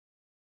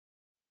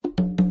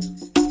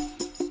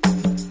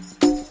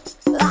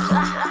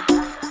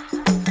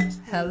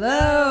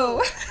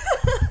Hello.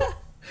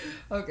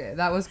 Okay,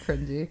 that was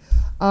cringy.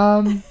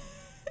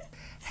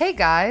 Hey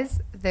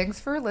guys, thanks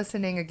for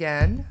listening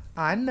again.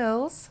 I'm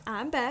Mills.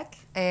 I'm Beck.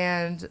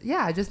 And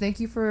yeah, just thank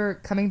you for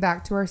coming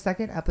back to our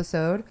second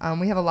episode.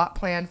 We have a lot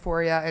planned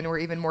for you, and we're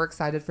even more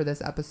excited for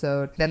this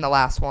episode than the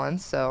last one.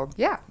 So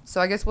yeah,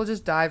 so I guess we'll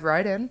just dive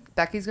right in.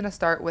 Becky's going to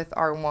start with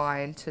our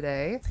wine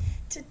today.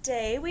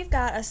 Today we've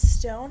got a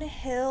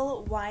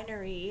Stonehill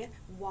Winery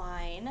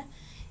wine.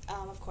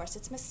 Of course,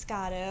 it's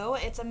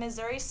Moscato. It's a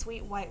Missouri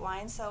sweet white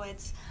wine, so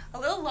it's a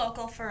little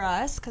local for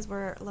us because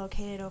we're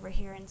located over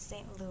here in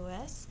St.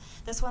 Louis.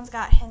 This one's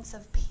got hints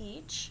of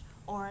peach,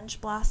 orange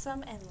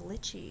blossom, and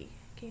lychee.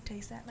 Can you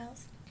taste that,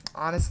 Mills?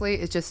 Honestly,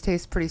 it just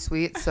tastes pretty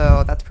sweet,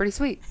 so that's pretty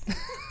sweet.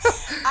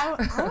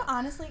 I'm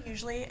honestly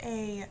usually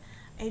a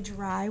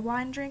dry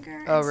wine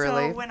drinker. Oh,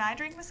 really? So when I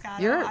drink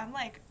Moscato, I'm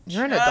like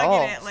you're an chugging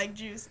adult. it like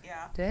juice.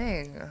 Yeah.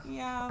 Dang.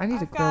 Yeah. I need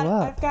to grow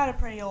up. I've got a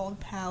pretty old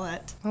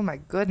palate. Oh my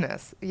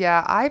goodness.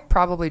 Yeah, I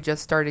probably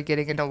just started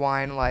getting into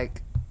wine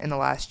like in the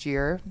last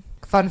year.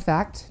 Fun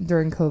fact,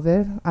 during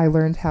COVID, I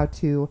learned how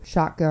to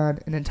shotgun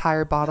an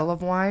entire bottle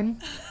of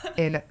wine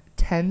in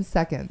 10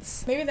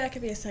 seconds. Maybe that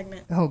could be a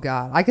segment. Oh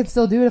God, I can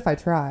still do it if I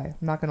try.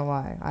 I'm not gonna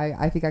lie.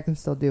 I think I can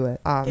still do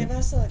it. Give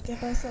us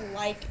a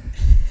like.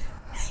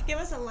 Give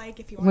us a like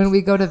if you want. When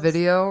we go to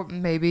video,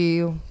 maybe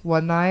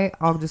one night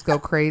I'll just go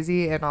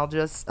crazy and I'll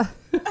just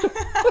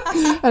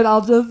and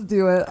I'll just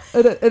do it.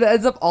 It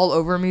ends up all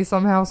over me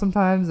somehow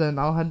sometimes, and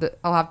I'll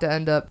have to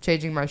end up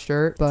changing my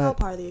shirt. But it's all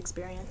part of the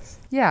experience.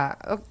 Yeah,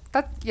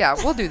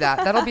 we'll do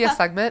that. That'll be a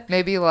segment.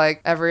 Maybe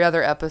like every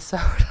other episode,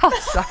 I'll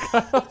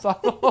shotgun a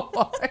bottle of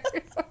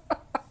wine.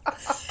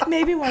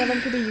 Maybe one of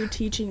them could be you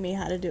teaching me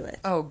how to do it.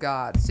 Oh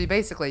God! So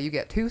basically, you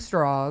get 2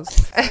 straws.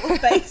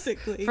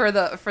 Basically. for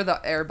the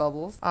air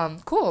bubbles.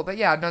 Cool. But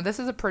yeah, no, this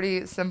is a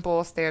pretty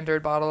simple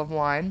standard bottle of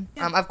wine.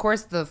 Yeah. Of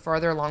course, the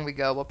farther along we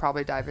go, we'll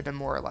probably dive into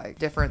more like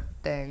different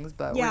things.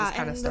 But we're just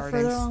kind of starting. The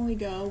further along we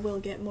go,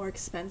 we'll get more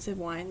expensive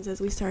wines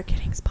as we start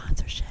getting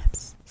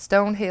sponsorships.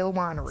 Stonehill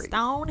Winery.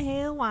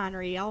 Stonehill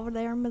Winery over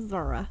there in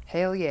Missouri.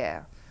 Hell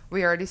yeah!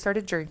 We already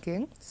started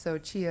drinking, so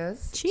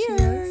cheers.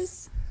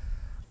 Cheers.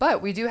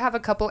 But we do have a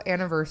couple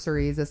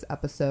anniversaries this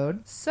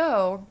episode.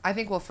 So I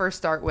think we'll first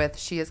start with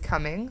She Is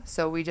Coming.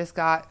 So we just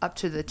got up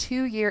to the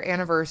 2-year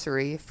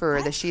anniversary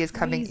for the She Is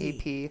Coming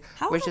EP,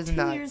 which is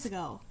nuts. 2 years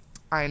ago?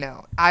 I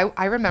know.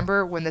 I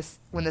remember when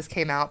this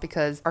came out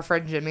because our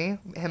friend Jimmy,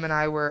 him and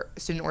I were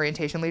student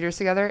orientation leaders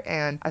together,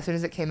 and as soon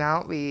as it came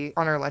out, we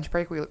on our lunch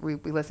break we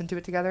listened to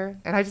it together.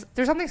 And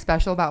there's something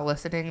special about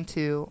listening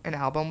to an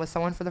album with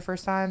someone for the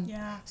first time.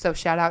 Yeah. So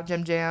shout out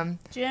Jim Jam.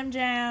 Jim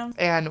Jam.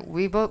 And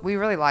we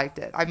really liked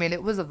it. I mean,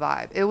 it was a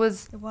vibe. It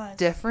was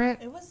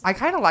different. It was. I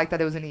kind of liked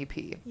that it was an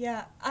EP.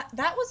 Yeah.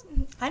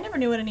 I never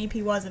knew what an EP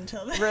was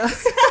until this.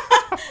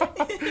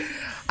 Really?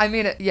 I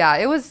mean,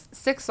 it was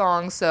 6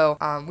 songs, so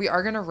we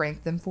are going to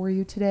rank them for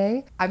you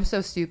today. I'm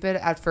so stupid.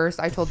 At first,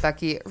 I told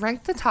Becky,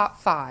 rank the top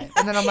 5.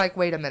 And then I'm like,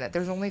 wait a minute,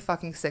 there's only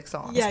fucking 6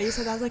 songs. Yeah, you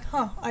said that. I was like,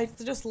 I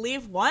just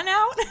leave one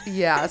out?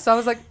 Yeah, so I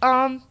was like,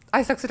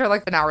 I texted her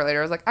like an hour later.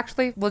 I was like,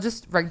 actually, we'll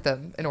just rank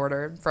them in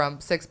order from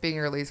 6 being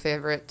your least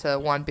favorite to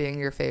 1 being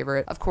your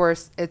favorite. Of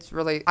course,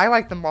 I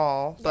like them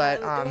all,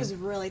 but it was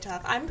really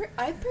tough. I'm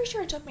pretty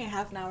sure it took me a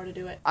half an hour to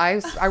do it.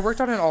 I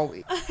worked on it all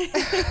week.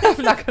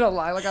 I'm not gonna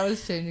lie, like I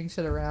was changing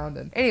shit around.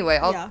 And anyway,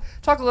 I'll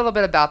talk a little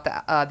bit about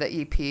the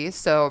EP.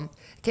 So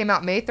it came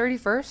out May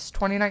 31st,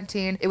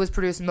 2019. It was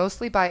produced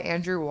mostly by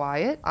Andrew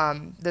Wyatt.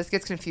 This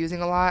gets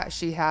confusing a lot.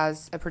 She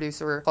has a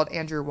producer called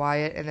Andrew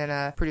Wyatt and then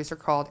a producer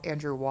called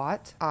Andrew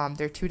Watt.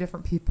 They're 2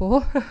 different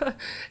people,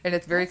 and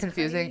it's very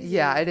confusing. Crazy.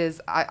 Yeah, it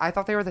is. I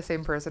thought they were the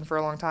same person for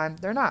a long time.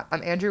 They're not.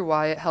 Andrew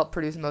Wyatt helped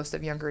produce most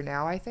of Younger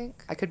Now, I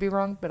think. I could be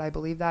wrong, but I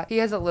believe that. He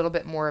has a little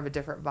bit more of a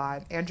different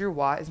vibe. Andrew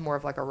Watt is more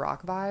of like a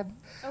rock vibe.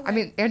 Okay. I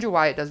mean, Andrew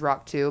Wyatt does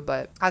rock too,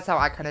 but that's how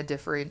I kind of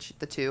differentiate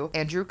the 2.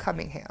 Andrew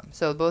Cunningham.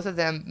 So both of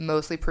them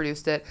mostly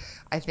produced it.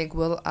 I think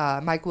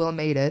Mike Will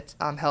Made It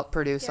helped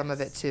produce some of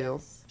it too.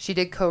 Yes. She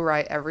did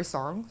co-write every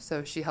song,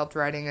 so she helped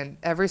writing in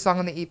every song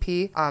on the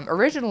EP.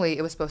 Originally,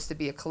 it was supposed to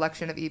be a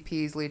collection of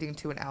EPs leading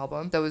to an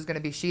album. So it was going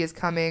to be She Is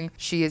Coming,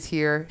 She Is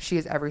Here, She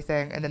Is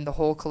Everything, and then the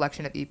whole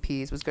collection of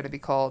EPs was going to be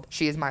called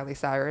She Is Miley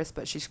Cyrus,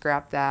 but she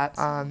scrapped that.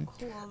 Cool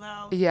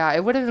though. Yeah,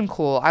 it would have been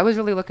cool. I was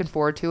really looking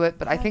forward to it,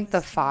 but I think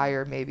the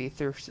fire maybe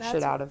threw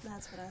shit out of.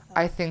 That's what I thought.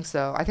 I think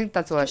so. I think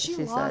that's what she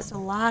said. She lost a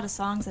lot of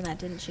songs in that,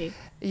 didn't she?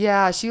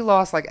 Yeah, she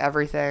lost like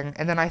everything,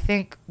 and then I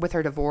think with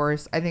her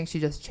divorce, I think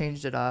she just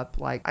changed it up.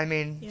 Like, I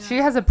mean, she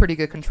has a pretty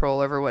good control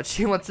over what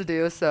she wants to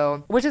do,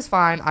 so which is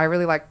fine. I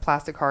really like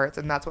Plastic Hearts,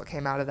 and that's what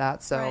came out of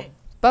that. So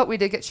But we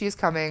did get She's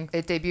Coming.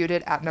 It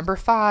debuted at number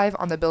 5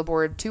 on the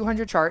Billboard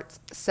 200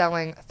 charts,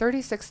 selling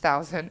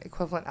 36,000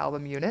 equivalent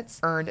album units,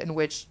 earned in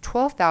which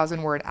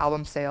 12,000 were in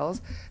album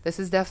sales. This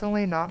is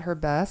definitely not her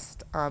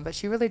best, but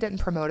she really didn't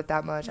promote it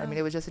that much. No. I mean,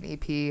 it was just an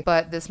EP,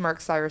 but this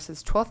marks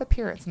Cyrus's 12th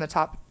appearance in the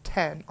top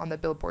 10 on the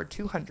Billboard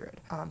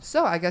 200.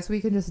 So I guess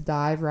we can just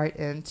dive right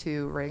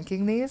into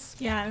ranking these.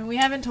 Yeah, and we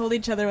haven't told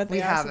each other what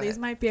they are, so these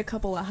might be a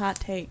couple of hot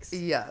takes.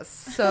 Yes.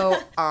 So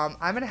I'm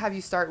going to have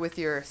you start with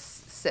your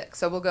 6.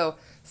 So we'll go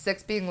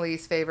 6 being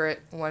least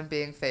favorite, 1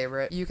 being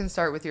favorite. You can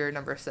start with your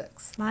number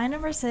 6. My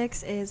number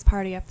 6 is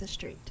Party Up the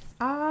Street.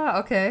 Ah,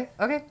 okay.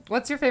 Okay.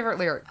 What's your favorite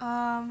lyric?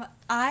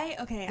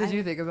 Did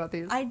you think about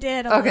these? I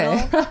did a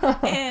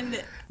little.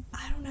 And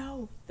I don't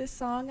know. This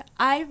song,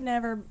 I've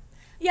never...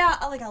 Yeah,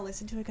 I'll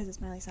listen to it because it's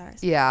Miley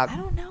Cyrus. Yeah. I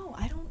don't know.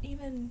 I don't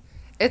even...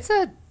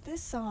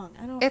 This song,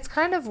 I don't... It's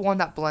kind of one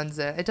that blends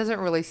in. It doesn't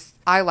really...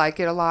 I like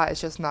it a lot.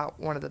 It's just not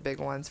one of the big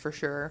ones for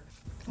sure.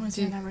 What's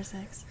your number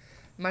 6?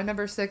 My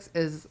number 6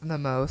 is The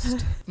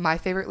Most. My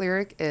favorite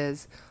lyric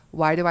is,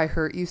 "Why do I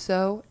hurt you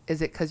so?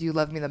 Is it 'cause you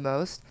love me the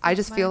most?" I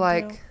just feel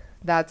like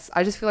that's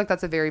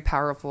a very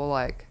powerful,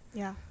 like...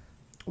 Yeah.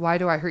 Why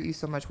do I hurt you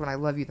so much when I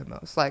love you the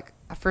most? Like,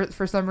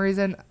 for some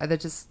reason, that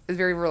just is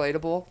very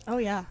relatable. Oh,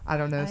 yeah. I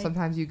don't know.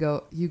 Sometimes you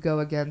go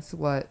against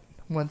what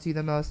wants you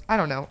the most. I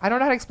don't know. I don't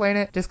know how to explain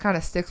it. Just kind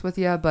of sticks with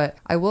you. But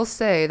I will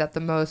say that The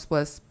Most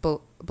was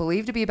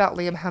believed to be about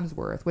Liam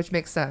Hemsworth, which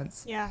makes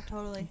sense. Yeah,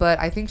 totally. But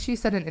I think she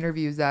said in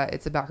interviews that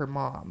it's about her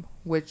mom,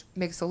 which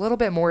makes a little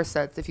bit more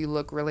sense if you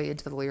look really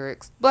into the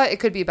lyrics. But it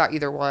could be about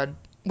either one.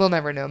 We'll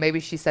never know. Maybe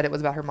she said it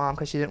was about her mom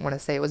because she didn't want to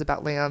say it was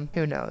about Liam.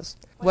 Who knows?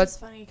 Which is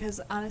funny because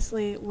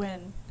honestly,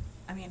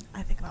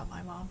 I think about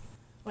my mom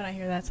when I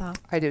hear that song.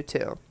 I do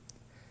too.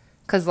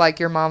 Because, like,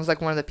 your mom's, like,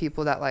 one of the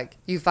people that, like,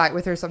 you fight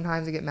with her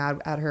sometimes and get mad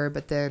at her,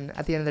 but then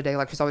at the end of the day,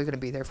 like, she's always going to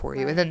be there for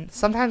you. Right. And then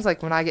sometimes,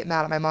 like, when I get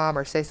mad at my mom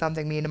or say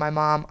something mean to my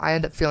mom, I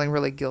end up feeling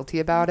really guilty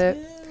about it.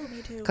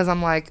 Me too. Because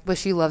I'm like, but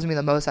she loves me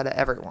the most out of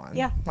everyone.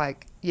 Yeah.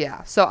 Like,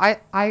 yeah. So I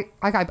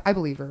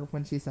believe her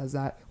when she says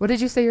that. What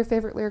did you say your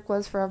favorite lyric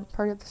was from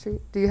Party Up the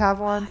Street? Do you have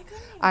one?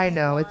 I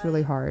know. It's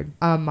really hard.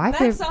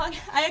 That song,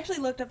 I actually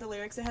looked up the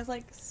lyrics. It has,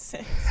 like,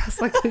 6.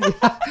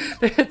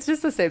 It's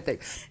just the same thing.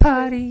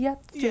 Party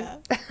Up. Yeah.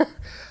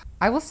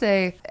 I will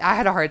say I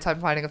had a hard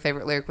time finding a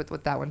favorite lyric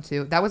with that one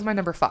too. That was my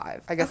number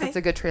 5. I guess that's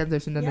a good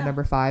transition into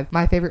number 5.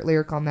 My favorite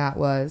lyric on that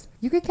was,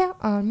 "You can count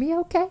on me,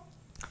 okay?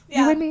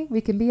 Yeah. You and me,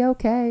 we can be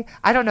okay."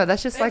 I don't know.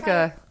 That's just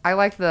I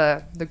like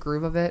the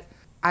groove of it.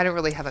 I don't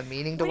really have a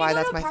meaning to why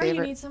that's my favorite.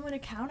 You need someone to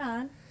count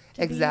on.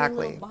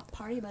 Exactly. Be your little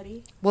party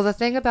buddy. Well, the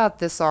thing about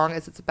this song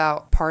is it's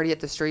about party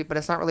at the street, but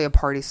it's not really a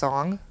party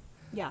song.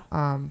 Yeah.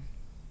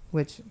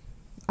 Which,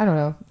 I don't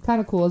know, kind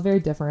of cool. It's very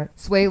different.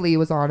 Sway Lee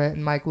was on it,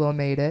 and Mike Will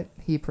made it.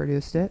 He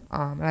produced it.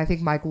 And I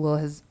think Mike Will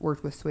has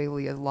worked with Sway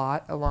Lee a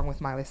lot, along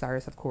with Miley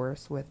Cyrus, of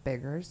course, with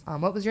Bangers.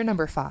 What was your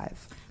number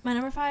 5? My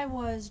number 5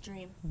 was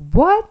Dream.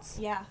 What?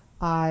 Yeah.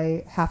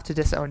 I have to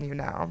disown you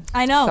now.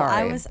 I know.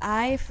 Sorry.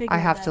 I figured I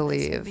have that to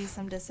leave. There would be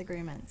some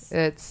disagreements.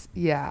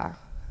 Yeah.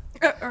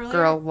 Earlier?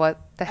 Girl,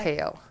 what the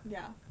hell?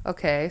 Yeah.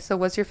 Okay, so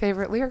what's your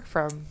favorite lyric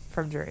from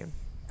Dream?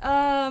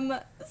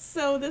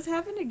 So this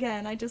happened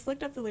again. I just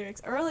looked up the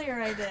lyrics.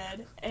 Earlier I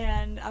did,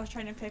 and I was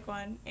trying to pick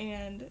one,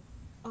 and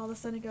all of a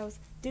sudden it goes,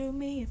 "Do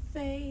me a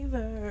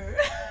favor."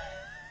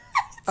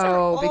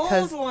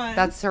 Because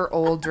that's her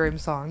old Dream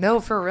song. No,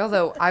 for real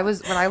though.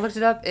 When I looked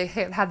it up, it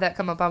had that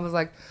come up. I was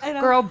like,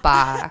 "Girl,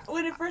 bye."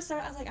 When it first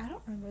started, I was like, I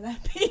don't remember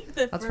that being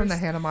That's from the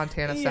Hannah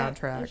Montana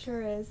soundtrack. It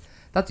sure is.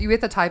 You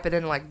have to type it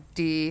in like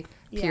D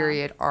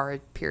period R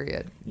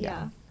period.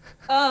 Yeah.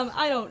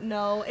 I don't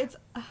know.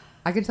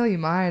 I can tell you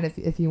mine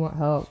if you want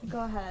help. Go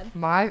ahead.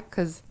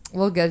 Because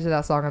we'll get to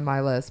that song on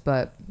my list,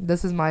 but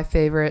this is my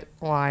favorite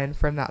line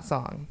from that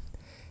song.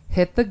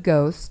 "Hit the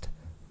ghost,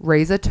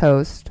 raise a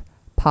toast,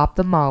 pop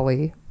the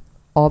molly,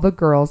 all the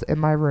girls in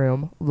my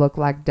room look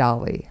like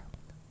Dolly."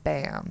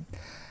 Bam.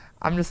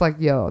 I'm just like,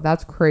 yo,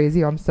 that's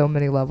crazy on so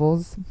many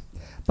levels.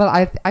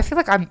 But I feel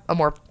like I'm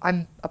more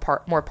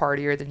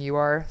partier than you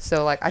are,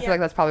 so like I feel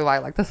like that's probably why I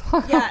like this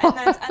song. Yeah,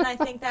 and I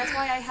think that's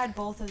why I had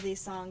both of these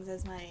songs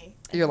as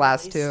your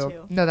last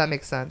two. No, that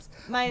makes sense.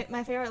 My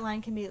favorite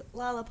line can be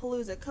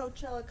Lollapalooza,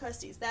 Coachella,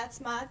 Custy's.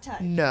 That's my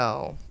type.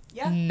 No.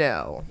 Yeah.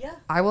 No. Yeah.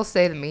 I will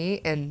say to me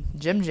and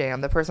Jim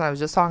Jam, the person I was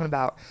just talking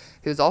about,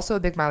 who's also a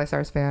big Miley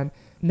Cyrus fan,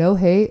 no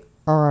hate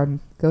on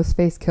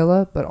Ghostface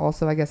Killah, but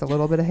also I guess a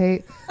little bit of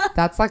hate.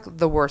 That's like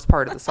the worst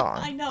part of the song.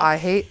 I know.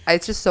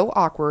 It's just so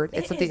awkward.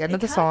 It's at the end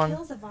of the song. It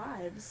kills the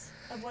vibes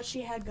of what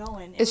she had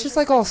going. It's just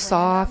like all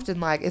soft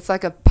and like it's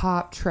like a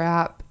pop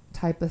trap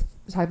type of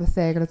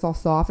thing, and it's all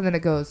soft, and then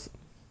it goes,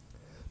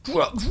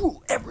 "Drugs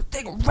rule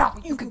everything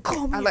around you can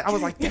call me." I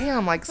was like,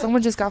 damn, like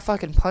someone just got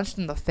fucking punched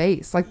in the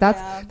face. Like that's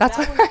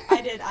what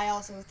I did. I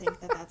also think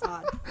that's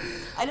odd.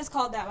 I just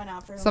called that one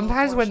out for.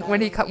 Sometimes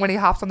when he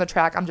hops on the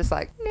track, I'm just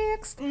like,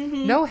 next.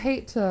 Mm-hmm. No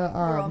hate to.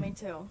 Girl, me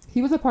too.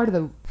 He was a part of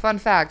the. Fun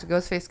fact: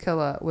 Ghostface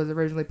Killah was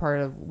originally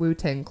part of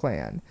Wu-Tang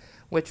Clan,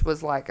 which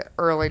was like an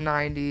early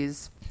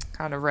 '90s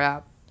kind of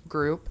rap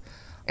group.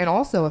 And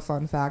also a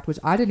fun fact, which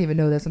I didn't even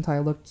know this until I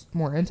looked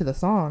more into the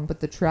song, but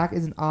the track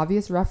is an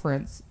obvious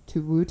reference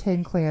to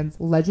Wu-Tang Clan's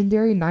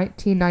legendary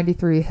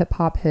 1993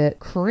 hip-hop hit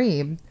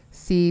Cream,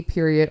 C.R.E.A.M.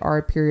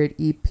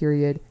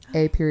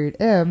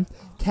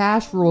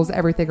 Cash rules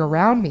everything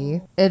around me.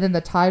 And then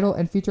the title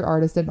and feature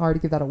artist didn't already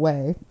give that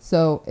away.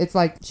 So it's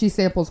like she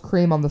samples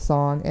Cream on the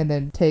song and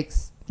then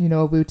takes, you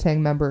know, a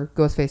Wu-Tang member,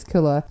 Ghostface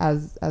Killah,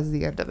 as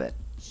the end of it.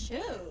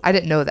 Shoot. I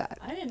didn't know that.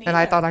 I didn't either. And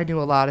I thought I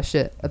knew a lot of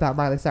shit about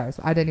Miley Cyrus.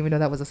 I didn't even know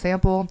that was a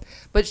sample.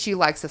 But she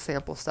likes to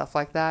sample stuff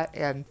like that.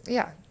 And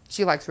yeah,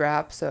 she likes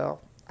rap, so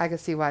I could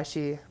see why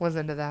she was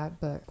into that.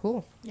 But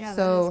cool. Yeah,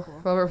 so that is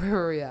cool. where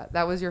were we at?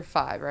 That was your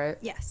 5, right?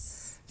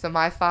 Yes. So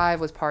my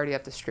 5 was Party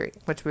Up the Street,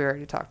 which we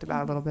already talked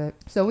about a little bit.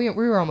 So we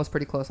were almost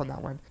pretty close on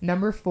that one.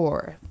 Number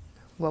 4.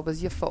 What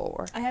was your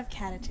 4? I have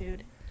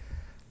Catitude.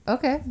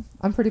 Okay.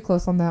 I'm pretty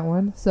close on that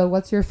one. So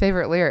what's your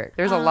favorite lyric?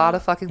 There's a lot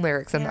of fucking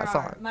lyrics in that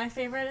song. My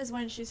favorite is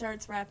when she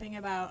starts rapping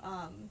about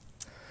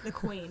the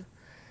Queen.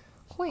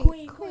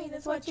 Queen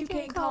is what you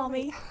can't call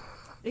me.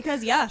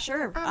 Because, yeah,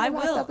 sure, I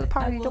will. At the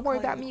party. Don't worry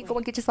about me. Go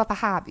and get yourself a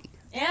hobby.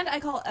 And I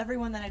call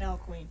everyone that I know a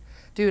queen.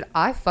 Dude,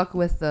 I fuck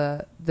with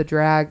the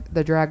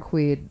drag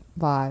queen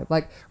vibe.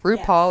 Like,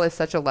 RuPaul is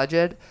such a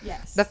legend.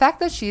 Yes. The fact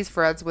that she's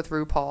friends with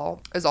RuPaul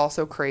is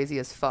also crazy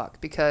as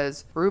fuck,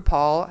 because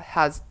RuPaul,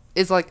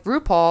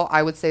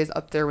 I would say, is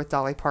up there with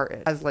Dolly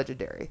Parton as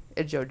legendary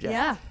in JoJo.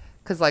 Yeah.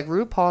 Because, like,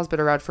 RuPaul's been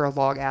around for a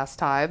long-ass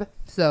time.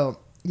 So,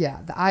 yeah,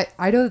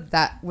 I know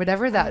that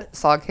whenever that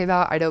song came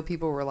out, I know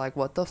people were like,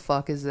 what the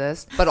fuck is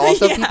this? But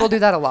also people do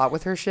that a lot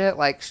with her shit.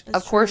 Like,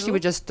 of course she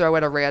would just throw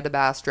in a random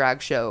ass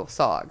drag show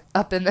song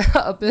up in.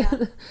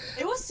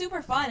 It was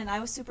super fun, and I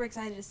was super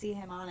excited to see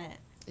him on it.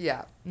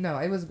 Yeah, no,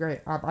 it was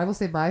great. I will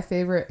say my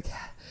favorite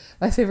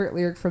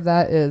lyric from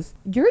that is,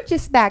 "You're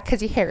just mad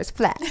because your hair is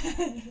flat."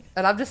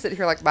 And I'm just sitting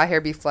here like, my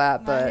hair be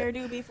flat, but my hair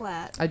do be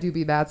flat. I do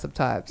be mad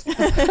sometimes.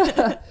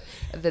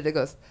 And then it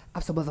goes,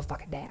 "I'm so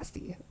motherfucking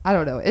nasty." I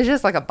don't know. It's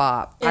just like a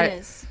bop. It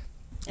is.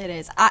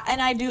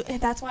 I do.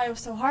 That's why it was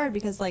so hard,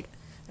 because like,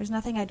 there's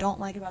nothing I don't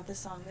like about this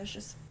song. There's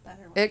just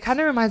better ones. It kind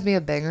of reminds me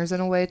of Bangers in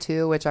a way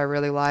too, which I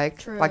really like.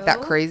 True. Like that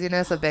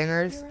craziness of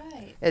Bangers. You're right.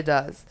 It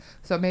does.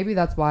 So maybe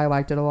that's why I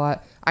liked it a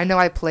lot. I know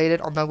I played it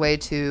on my way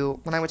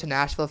to, when I went to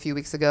Nashville a few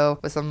weeks ago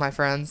with some of my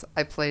friends.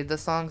 I played the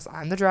songs.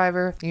 I'm the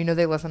driver. You know,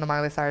 they listen to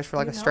Miley Cyrus for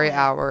like a straight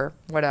hour,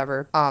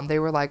 whatever. They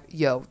were like,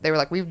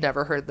 we've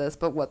never heard this,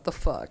 but what the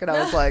fuck? And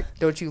I was like,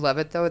 don't you love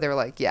it though? They were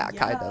like, yeah,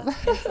 kind of.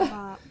 It's a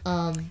bop.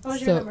 What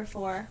was your number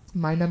 4?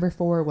 My number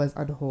 4 was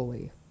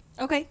Unholy.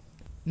 Okay.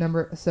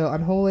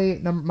 Unholy,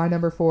 my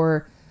number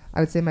 4, I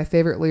would say my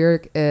favorite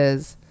lyric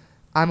is,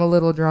 "I'm a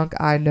little drunk,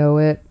 I know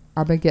it.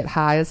 I'm gonna get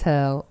high as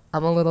hell.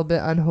 I'm a little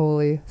bit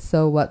unholy.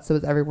 So what? So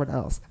is everyone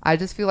else." I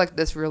just feel like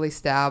this really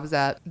stabs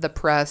at the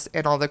press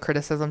and all the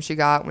criticism she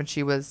got when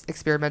she was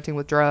experimenting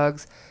with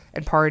drugs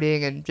and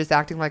partying and just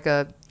acting like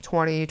a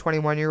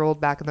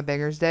 21-year-old back in the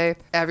Bangers day.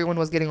 Everyone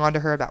was getting onto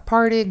her about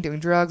partying, doing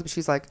drugs, but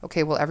she's like,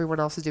 okay, well, everyone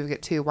else is doing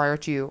it too. Why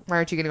aren't you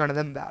getting onto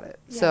them about it?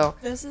 Yeah, so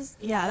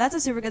that's a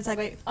super good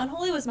segue.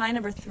 Unholy was my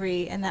number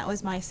 3, and that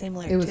was my same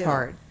lyric too. It was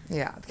hard.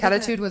 Yeah,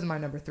 Catitude was my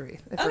number 3.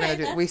 If we're gonna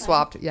do it, we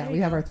swapped. Yeah, we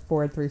have our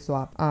 4 and 3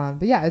 swap.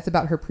 But yeah, it's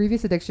about her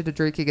previous addiction to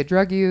drinking and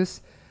drug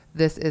use.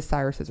 This is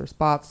Cyrus's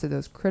response to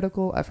those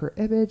critical of her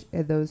image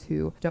and those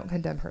who don't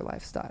condemn her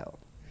lifestyle.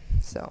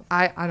 So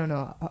I don't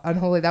know.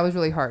 Unholy, that was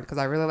really hard because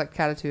I really liked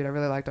Catitude. I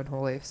really liked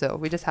Unholy. So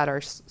we just had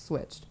ours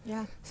switched.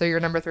 Yeah. So your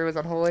number 3 was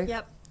Unholy?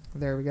 Yep.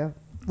 There we go.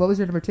 What was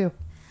your number 2?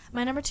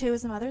 My number 2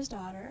 is The Mother's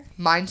Daughter.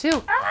 Mine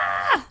too.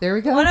 Ah! There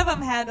we go. One of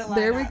them had to line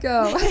There we up.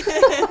 go.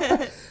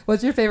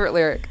 What's your favorite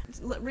lyric?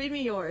 Read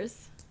me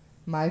yours.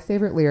 My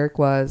favorite lyric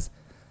was,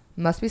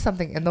 "Must be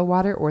something in the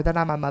water or that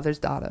I'm my mother's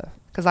daughter."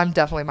 Because I'm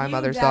definitely my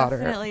mother's daughter.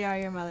 You definitely are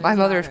your mother's My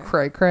daughter. mother's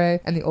cray-cray.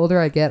 And the older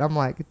I get, I'm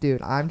like,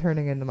 dude, I'm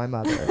turning into my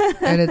mother.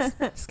 And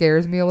it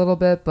scares me a little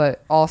bit,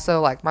 but also,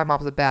 like, my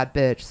mom's a bad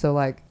bitch. So,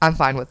 like, I'm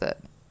fine with it.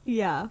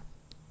 Yeah.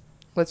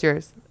 What's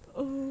yours?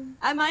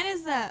 Mine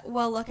is that,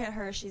 well, look at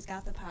her. She's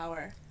got the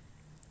power.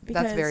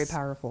 That's very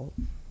powerful.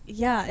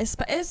 Yeah,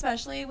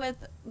 especially with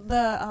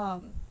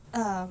the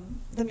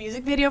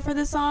music video for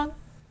this song.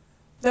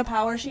 The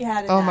power she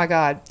had in Oh that. my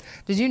god.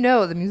 Did you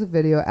know the music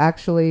video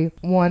actually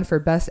won for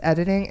Best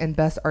Editing and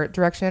Best Art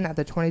Direction at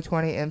the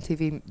 2020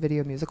 MTV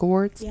Video Music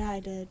Awards? Yeah, I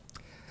did.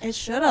 It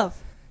should have.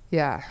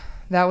 Yeah.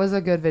 That was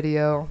a good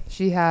video.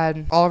 She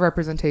had all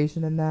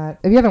representation in that.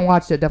 If you haven't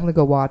watched it, definitely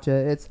go watch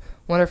it. It's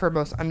one of her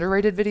most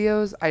underrated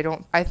videos.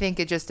 I think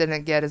it just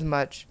didn't get as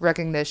much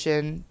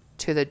recognition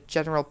to the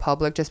general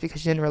public just because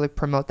she didn't really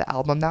promote the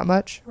album that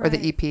much, or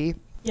the EP.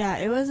 Yeah,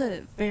 it was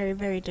a very,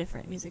 very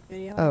different music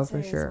video. Oh,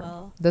 for sure.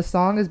 Well. The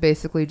song is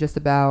basically just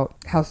about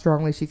how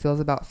strongly she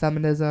feels about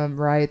feminism,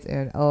 rights,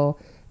 and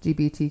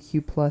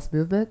LGBTQ plus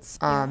movements.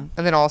 And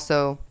then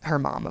also her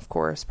mom, of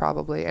course,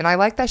 probably. And I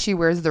like that she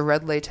wears the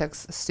red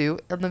latex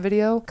suit in the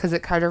video because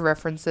it kind of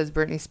references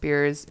Britney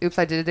Spears' Oops,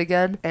 I Did It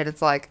Again. And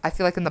it's like, I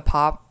feel like in the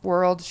pop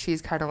world,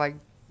 she's kind of like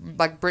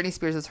Britney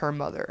Spears is her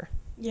mother.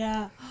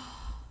 Yeah.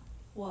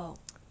 Whoa.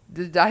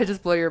 Did I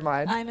just blow your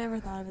mind? I never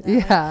thought of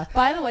it that way.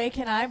 By the way,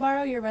 can I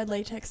borrow your red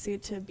latex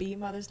suit to be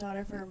Mother's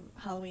Daughter for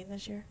Halloween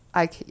this year?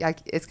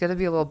 It's going to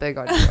be a little big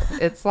on you.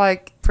 It's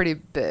like pretty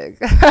big.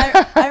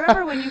 I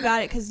remember when you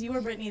got it because you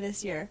were Britney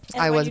this year.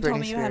 And when you told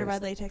me you had a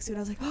red latex suit, I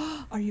was like,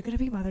 oh, are you going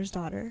to be Mother's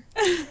Daughter?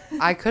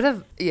 I could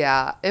have,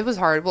 yeah. It was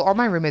hard. Well, all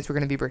my roommates were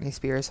going to be Britney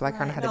Spears, so I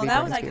kind of had to be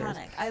Britney Spears. That was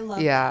iconic. I love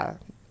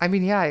that. I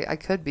mean, yeah, I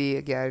could be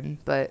again,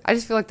 but I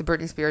just feel like the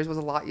Britney Spears was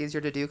a lot easier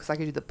to do because I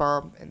could do the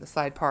bump and the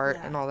side part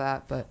and all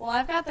that. But well,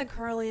 I've got the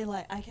curly,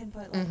 like I can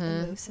put like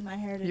the mousse in my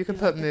hair. You can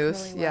put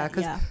mousse, yeah,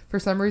 because for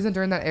some reason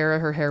during that era,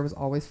 her hair was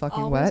always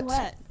fucking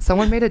wet.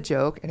 Someone made a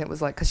joke, and it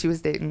was like because she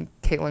was dating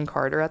Caitlyn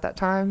Carter at that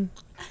time,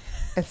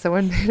 and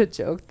someone made a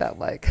joke that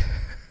like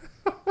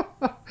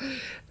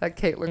that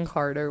Caitlyn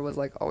Carter was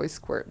like always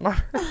squirting on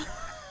her.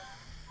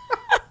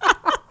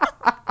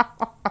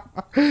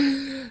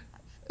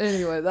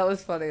 Anyway, that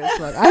was funny as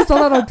fuck. I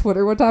saw that on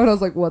Twitter one time and I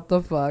was like, what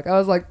the fuck? I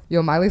was like,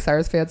 yo, Miley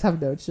Cyrus fans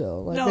have no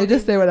chill. Like, they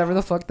just say whatever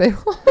the fuck they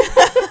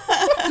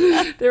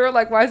want. They were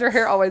like, why is her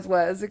hair always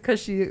wet? Is it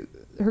because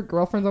her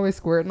girlfriend's always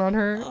squirting on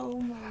her?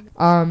 Oh my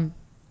God.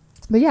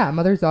 But yeah,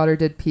 Mother's Daughter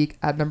did peak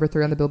at number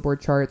 3 on the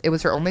Billboard chart. It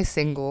was her only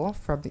single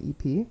from the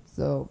EP.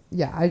 So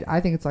yeah,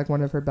 I think it's like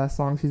one of her best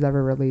songs she's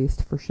ever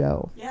released for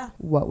show. Yeah.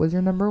 What was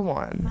your number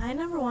 1? My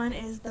number 1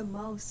 is The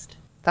Most.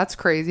 That's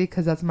crazy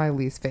because that's my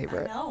least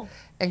favorite. I know.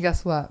 And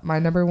guess what? My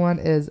number 1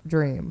 is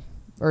Dream,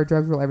 or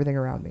Drugs Rule Everything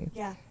Around Me.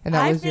 Yeah. And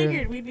I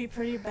figured we'd be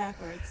pretty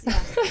backwards.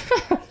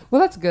 Yeah. Well,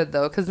 that's good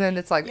though, because then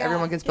it's like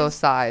everyone gets both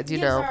sides, you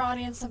know. Gives our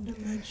audience some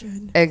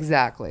dimension.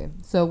 Exactly.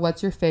 So,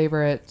 what's your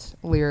favorite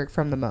lyric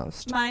from The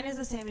Most? Mine is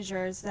the same as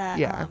yours.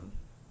 That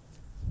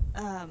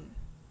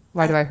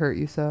why do I hurt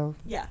you so?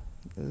 Yeah.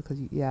 Because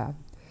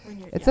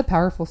it's a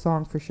powerful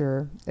song for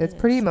sure. It's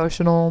pretty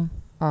emotional.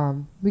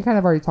 We kind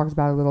of already talked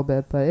about it a little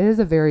bit, but it is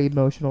a very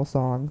emotional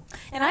song.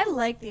 And I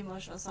like the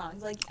emotional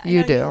songs. Like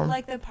you do. You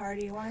like the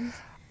party ones,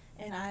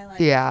 and I like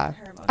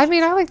her emotional I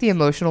mean, I like the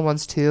emotional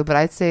ones too, but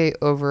I'd say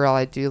overall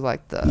I do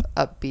like the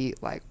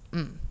upbeat, like.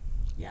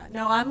 Yeah.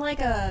 No, I'm like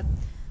a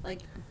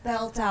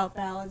belt out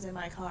ballads in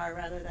my car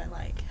rather than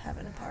like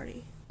having a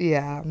party.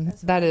 Yeah,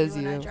 that is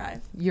you. I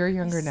drive. You're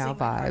younger now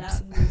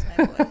vibes.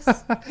 My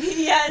voice.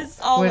 Yes,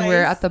 always. When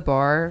we're at the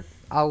bar,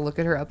 I'll look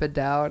at her up and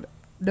down.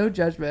 No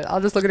judgment.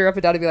 I'll just look at her up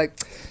and down and be like,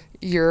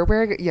 you're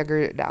wearing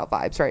younger now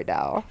vibes right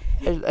now.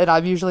 And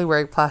I'm usually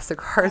wearing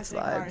Plastic Hearts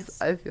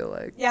vibes, I feel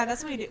like. Yeah,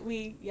 that's what we do.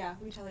 We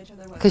tell each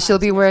other what. Because she'll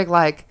be wearing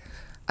like,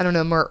 I don't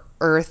know, more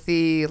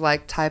earthy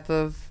like type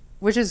of,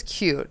 which is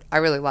cute. I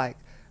really like.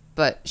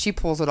 But she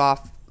pulls it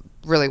off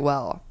really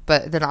well.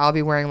 But then I'll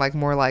be wearing like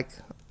more like,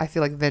 I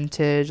feel like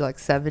vintage, like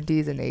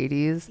 70s and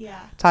 80s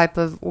type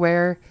of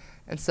wear.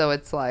 And so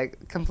it's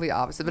like complete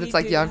opposite. But it's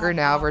like younger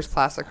now versus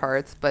Plastic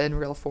Hearts, but in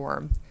real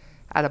form.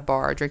 At a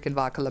bar drinking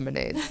vodka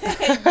lemonade.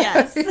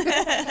 Yes.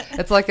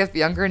 It's like if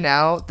Younger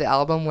Now, the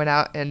album, went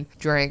out and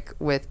drank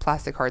with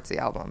Plastic Hearts, the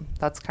album.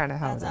 That's kind of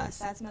how it is.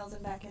 That's Mills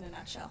and Beck in a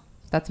nutshell.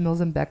 That's Mills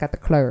and Beck at the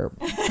club.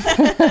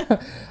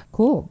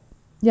 Cool.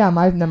 Yeah,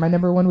 my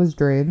number 1 was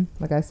Dream,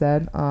 like I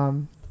said.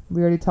 We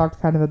already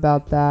talked kind of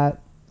about that.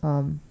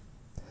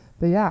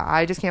 But yeah,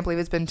 I just can't believe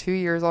it's been 2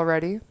 years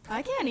already.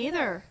 I can't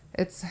either.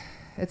 It's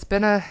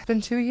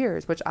been 2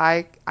 years, which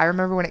I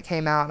remember when it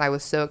came out and I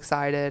was so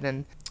excited,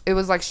 and it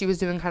was like she was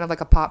doing kind of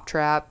like a pop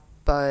trap,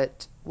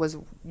 but was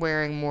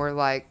wearing more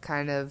like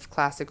kind of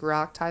classic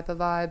rock type of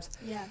vibes.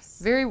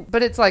 Yes.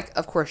 But it's like,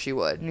 of course she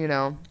would, you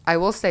know. I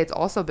will say it's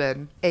also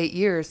been 8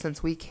 years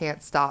since We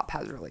Can't Stop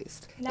has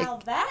released. Now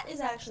that is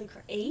actually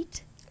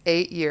 8?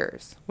 8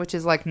 years, which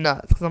is like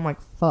nuts, because I'm like,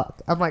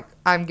 fuck. I'm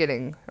not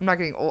getting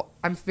old.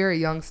 I'm very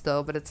young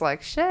still, but it's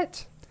like,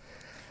 shit.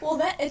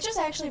 Well, it just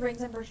actually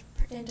brings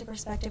into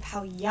perspective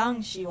how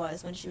young she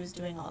was when she was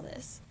doing all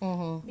this.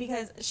 Mm-hmm.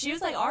 Because she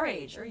was like our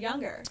age or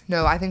younger.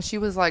 No, I think she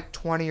was like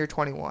 20 or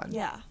 21.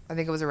 Yeah. I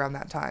think it was around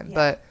that time. Yeah.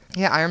 But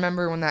yeah, I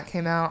remember when that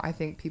came out, I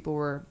think people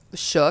were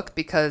shook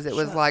because it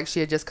was like she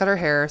had just cut her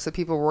hair, so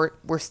people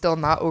were still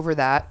not over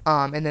that.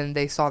 And then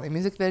they saw the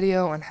music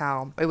video and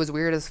how it was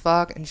weird as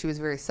fuck, and she was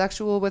very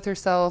sexual with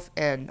herself.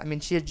 And I mean,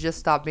 she had just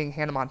stopped being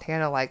Hannah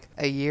Montana like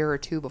a year or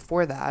two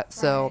before that.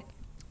 So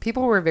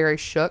people were very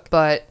shook,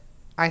 but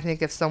I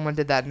think if someone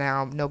did that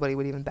now, nobody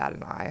would even bat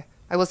an eye.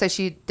 I will say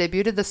she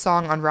debuted the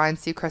song on Ryan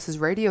Seacrest's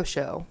radio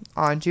show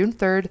on June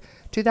 3rd,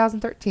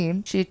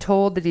 2013. She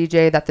told the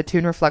DJ that the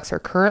tune reflects her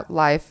current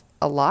life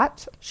a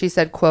lot. She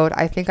said, quote,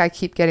 "I think I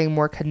keep getting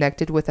more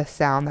connected with a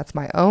sound that's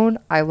my own.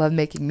 I love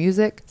making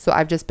music, so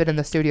I've just been in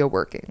the studio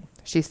working."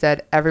 She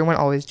said, "Everyone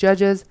always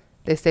judges.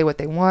 They say what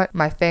they want.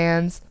 My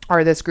fans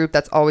are this group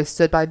that's always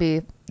stood by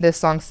me. This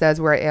song says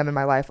where I am in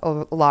my life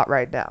a lot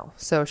right now."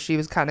 So she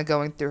was kind of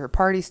going through her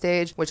party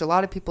stage, which a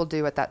lot of people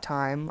do at that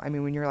time. I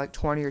mean, when you're like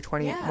 20 or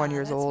 21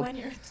 years old,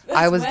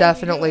 I was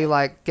definitely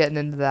like getting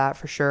into that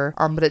for sure.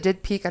 But it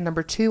did peak at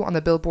number 2 on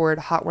the Billboard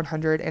Hot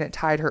 100, and it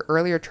tied her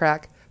earlier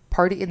track,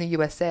 Party in the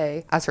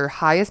USA, as her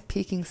highest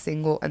peaking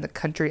single in the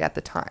country at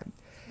the time.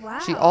 Wow.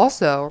 She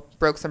also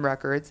broke some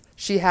records.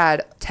 She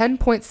had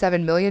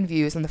 10.7 million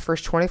views in the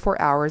first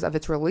 24 hours of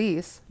its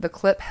release. The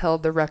clip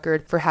held the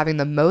record for having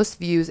the most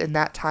views in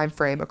that time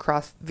frame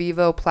across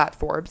Vevo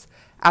platforms.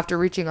 After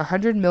reaching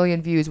 100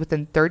 million views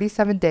within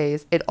 37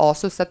 days, it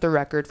also set the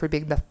record for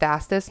being the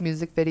fastest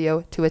music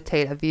video to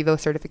attain a Vevo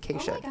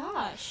certification. Oh my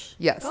gosh.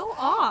 Yes. Go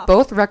off.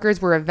 Both records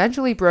were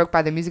eventually broke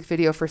by the music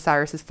video for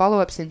Cyrus's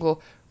follow-up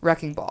single,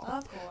 Wrecking Ball.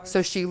 Of course.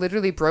 So she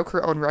literally broke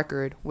her own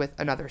record with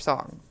another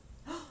song.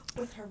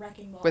 With her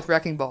Wrecking Ball. With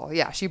Wrecking Ball.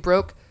 Yeah, she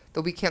broke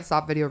the We Can't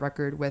Stop video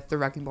record with the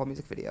Wrecking Ball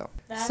music video.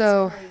 That's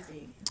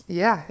crazy.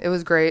 Yeah, it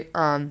was great.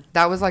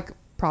 That was like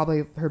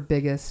probably her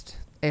biggest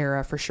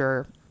era for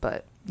sure,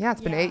 but yeah,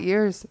 it's been 8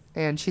 years,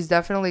 and she's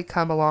definitely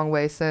come a long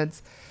way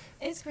since.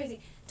 It's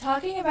crazy.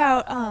 Talking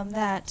about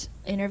that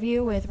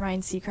interview with Ryan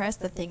Seacrest,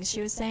 the things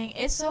she was saying,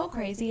 it's so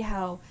crazy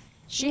how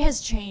she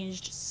has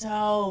changed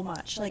so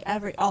much. Like,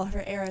 all of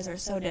her eras are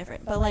so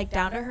different. But, like,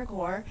 down to her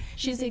core,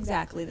 she's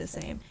exactly the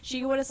same.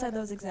 She would have said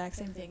those exact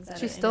same things at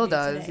She an still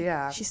interview does, today.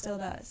 yeah. She still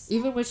does.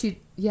 Even when she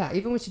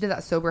did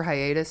that sober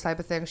hiatus type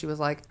of thing, she was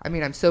like, I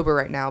mean, I'm sober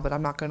right now, but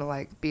I'm not going to,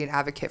 like, be an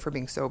advocate for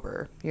being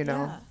sober, you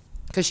know? Yeah.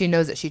 Because she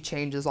knows that she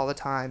changes all the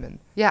time. And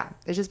yeah,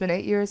 it's just been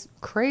 8 years.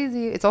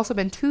 Crazy. It's also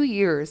been 2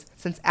 years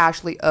since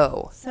Ashley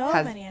O. So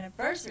many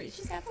anniversaries.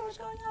 She's got so much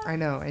going on. I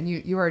know. And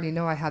you already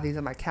know I have these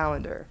on my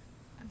calendar.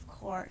 Of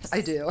course.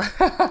 I do.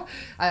 I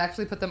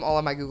actually put them all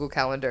on my Google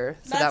Calendar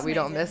so that we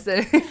don't miss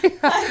it.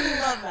 I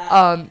love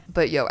that.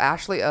 But yo,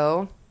 Ashley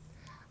O,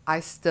 I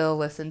still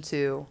listen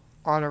to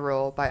On a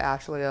Roll by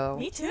Ashley O.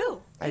 Me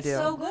too. I do. It's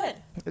so good.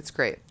 It's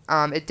great.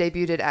 It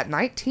debuted at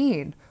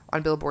 19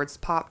 on Billboard's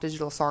Pop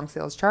Digital Song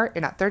Sales chart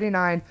and at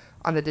 39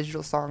 on the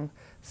Digital Song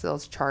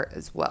Sales chart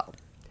as well.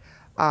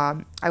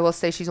 I will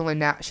say she's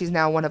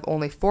now one of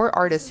only 4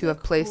 artists who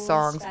have placed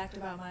songs. Fact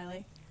about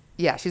Miley.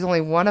 Yeah, she's only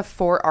one of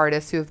 4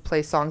 artists who have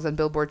placed songs on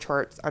Billboard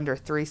charts under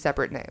 3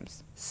 separate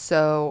names.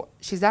 So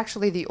she's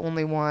actually the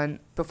only one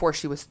before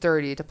she was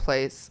 30 to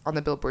place on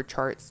the Billboard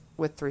charts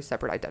with 3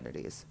 separate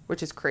identities,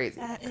 which is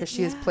crazy because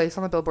she has placed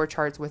on the Billboard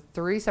charts with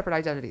 3 separate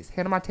identities: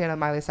 Hannah Montana,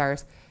 Miley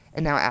Cyrus,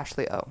 and now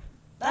Ashley O.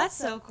 That's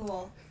so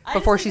cool.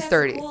 Before she's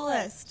 30. The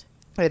coolest.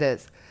 It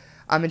is.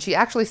 And she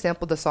actually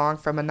sampled the song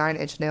from a Nine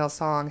Inch Nails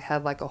song,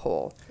 Head Like a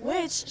Hole.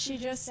 Which she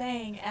just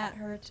sang at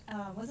her,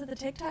 was it the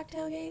TikTok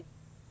tailgate?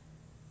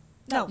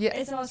 No, yeah,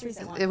 it's the most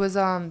recent one. It was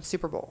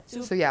Super Bowl.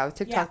 So yeah,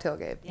 TikTok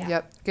tailgate. Yeah.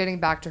 Yep. Getting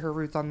back to her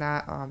roots on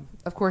that.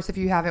 Of course, if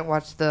you haven't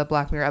watched the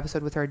Black Mirror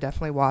episode with her,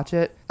 definitely watch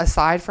it.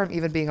 Aside from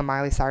even being a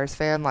Miley Cyrus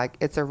fan, like,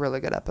 it's a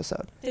really good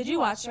episode. Did you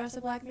watch the rest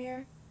of Black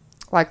Mirror?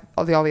 Like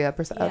all the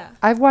episodes. Yeah.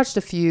 I've watched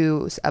a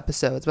few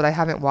episodes, but I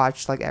haven't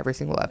watched like every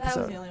single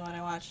episode. That was the only one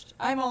I watched.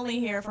 I'm only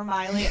here for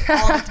Miley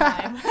all the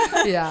time.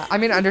 Yeah, I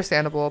mean,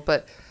 understandable,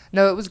 but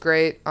no, it was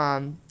great.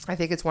 I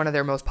think it's one of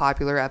their most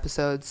popular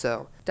episodes,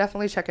 so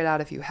definitely check it out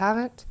if you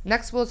haven't.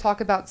 Next, we'll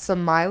talk about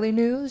some Miley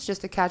news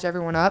just to catch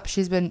everyone up.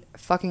 She's been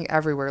fucking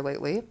everywhere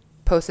lately.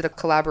 Posted a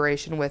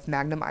collaboration with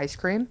Magnum Ice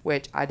Cream,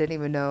 which I didn't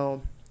even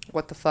know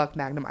what the fuck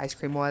Magnum Ice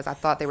Cream was. I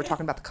thought they were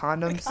talking about the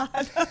condoms.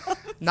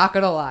 Not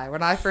gonna lie,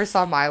 when I first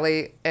saw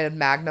Miley and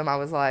Magnum, I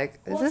was like,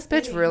 is this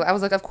bitch real? I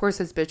was like, of course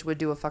this bitch would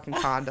do a fucking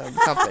condom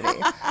company.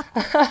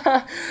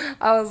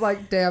 I was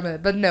like, damn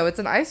it. But no, it's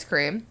an ice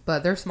cream.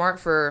 But they're smart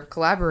for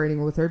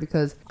collaborating with her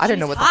because I didn't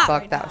know what the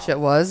fuck that shit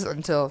was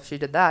until she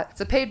did that.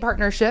 It's a paid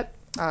partnership.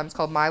 It's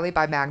called Miley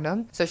by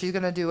Magnum. So she's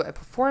gonna do a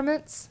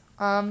performance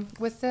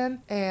with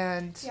them.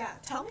 And yeah,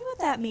 tell me what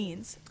that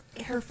means.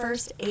 Her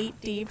first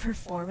 8D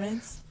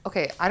performance.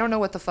 Okay, I don't know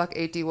what the fuck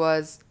 8D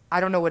was. I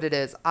don't know what it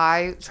is.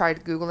 I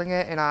tried Googling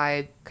it and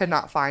I could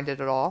not find it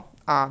at all.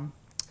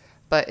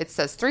 But it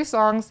says 3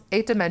 songs,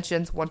 8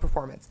 dimensions, 1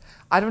 performance.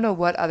 I don't know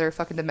what other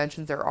fucking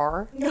dimensions there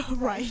are. No,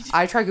 right.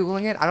 I tried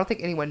Googling it. I don't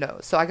think anyone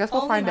knows. So I guess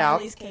we'll find out.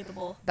 Miley's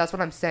capable. That's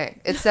what I'm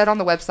saying. It said on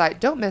the website,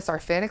 don't miss our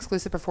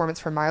fan-exclusive performance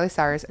from Miley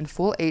Cyrus in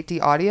full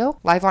 8D audio,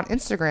 live on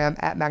Instagram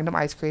at Magnum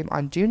Ice Cream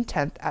on June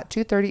 10th at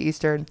 2:30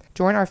 Eastern.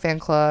 Join our fan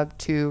club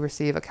to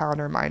receive a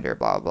calendar reminder,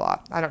 blah, blah, blah.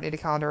 I don't need a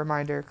calendar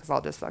reminder because I'll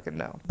just fucking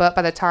know. But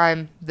by the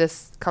time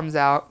this comes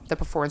out, the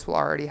performance will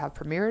already have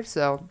premiered,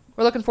 so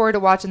we're looking forward to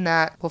watching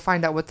that. We'll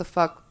find out what the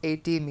fuck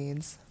 8D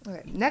means.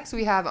 Okay, next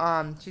we have,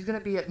 she's going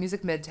to be at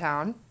Music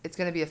Midtown. It's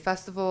going to be a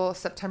festival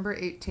September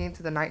 18th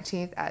to the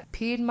 19th at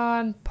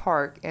Piedmont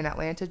Park in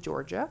Atlanta,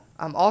 Georgia.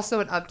 Also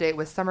an update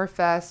with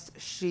Summerfest.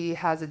 She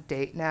has a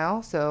date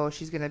now, so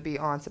she's going to be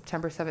on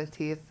September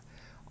 17th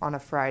on a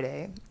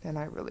Friday, and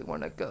I really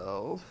want to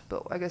go,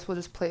 but I guess we'll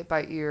just play it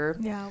by ear.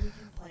 Yeah, we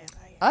can play it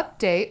by ear.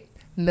 Update.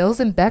 Mills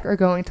and Beck are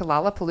going to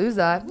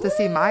Lollapalooza to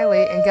see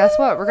Miley, and guess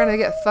what? We're going to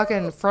get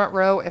fucking front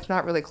row, if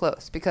not really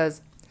close,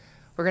 because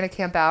we're going to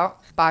camp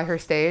out by her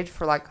stage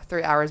for like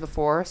 3 hours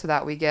before so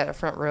that we get a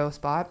front row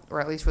spot,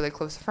 or at least really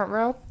close to front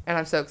row, and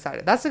I'm so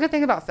excited. That's the good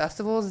thing about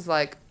festivals is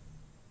like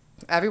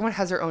everyone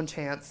has their own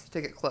chance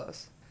to get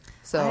close.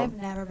 So I've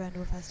never been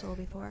to a festival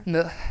before.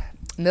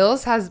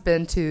 Mills has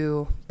been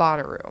to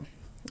Bonnaroo,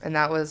 and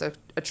that was a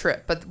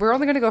trip, but we're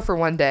only going to go for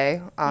one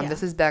day.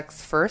 This is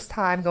Beck's first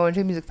time going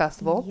to a music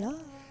festival. Yeah.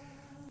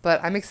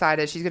 But I'm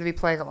excited. She's going to be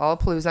playing at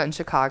Lollapalooza in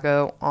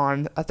Chicago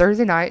on a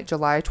Thursday night,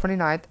 July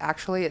 29th.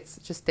 Actually, it's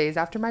just days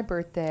after my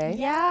birthday.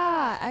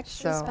 Yeah,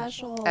 extra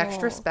special.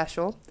 Extra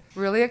special.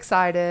 Really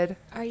excited.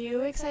 Are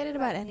you excited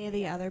about any of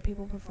the other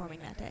people performing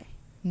that day?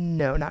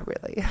 No, not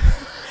really.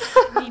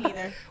 Me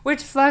neither. Which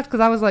sucked because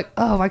I was like,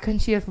 oh, why couldn't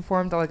she have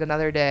performed on like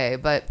another day?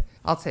 But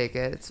I'll take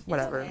it. It's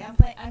whatever. It's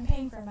okay. I'm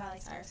paying for a Miley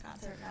Cyrus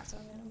concert, and that's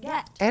what I'm going to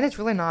get. And it's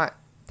really not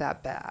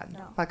that bad.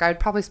 No. Like, I'd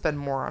probably spend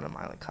more on a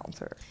Miley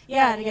concert.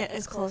 Yeah, to get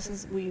as close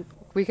as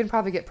we can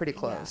probably get pretty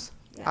close.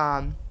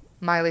 Yeah.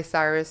 Miley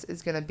Cyrus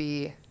is going to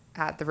be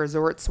at the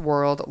Resorts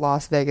World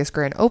Las Vegas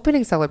grand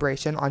opening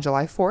celebration on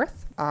July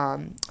 4th.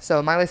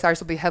 So Miley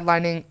Cyrus will be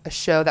headlining a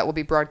show that will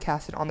be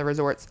broadcasted on the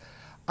resort's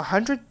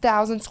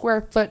 100,000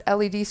 square foot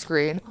LED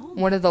screen,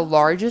 one of the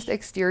largest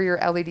exterior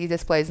LED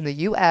displays in the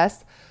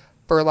U.S.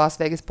 for Las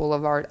Vegas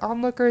Boulevard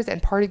onlookers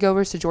and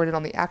partygoers to join in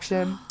on the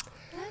action.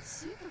 That's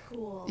super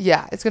cool.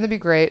 Yeah, it's going to be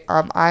great.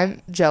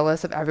 I'm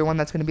jealous of everyone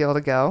that's going to be able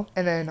to go.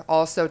 And then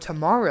also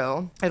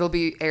tomorrow, it'll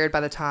be aired by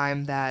the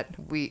time that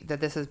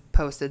this is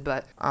posted,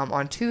 but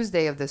on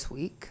Tuesday of this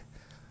week,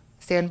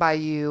 Stand By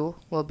You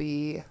will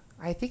be,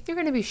 I think they're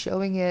going to be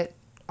showing it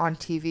on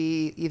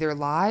TV either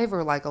live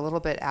or like a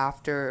little bit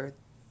after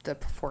the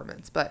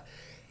performance. But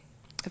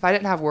if I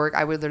didn't have work,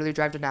 I would literally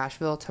drive to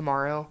Nashville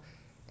tomorrow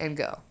and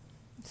go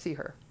see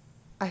her.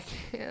 I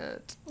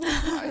can't.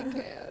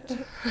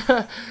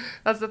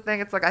 That's the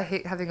thing. It's like I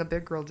hate having a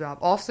big girl job.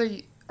 Also,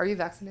 are you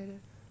vaccinated?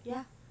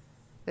 Yeah.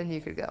 Then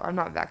you could go. I'm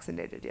not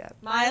vaccinated yet.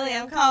 Miley,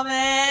 I'm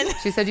coming.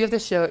 She said you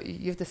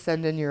have to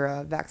send in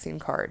your vaccine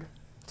card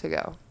to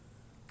go.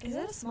 Is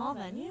it a small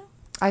venue?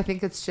 I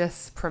think it's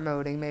just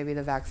promoting maybe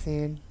the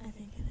vaccine. I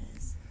think it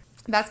is.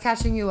 That's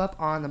catching you up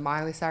on the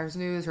Miley Cyrus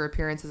news, her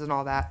appearances and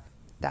all that.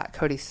 That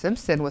Cody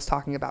Simpson was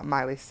talking about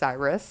Miley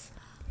Cyrus.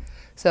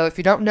 So if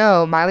you don't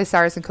know, Miley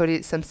Cyrus and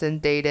Cody Simpson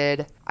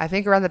dated, I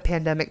think around the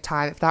pandemic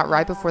time, if not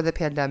right before the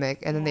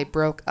pandemic, and then they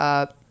broke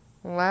up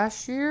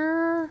last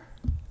year.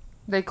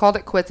 They called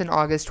it quits in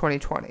August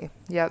 2020.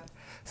 Yep.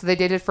 So they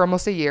dated for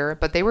almost a year,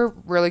 but they were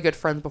really good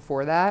friends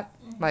before that.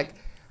 Mm-hmm. Like,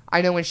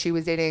 I know when she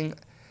was dating,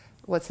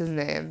 what's his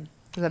name?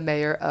 The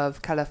mayor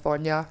of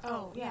California.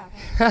 Oh, yeah.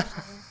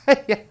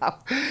 Yeah.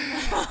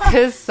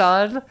 His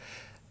son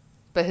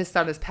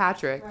is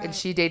Patrick, right. And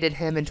she dated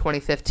him in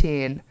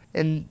 2015,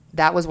 and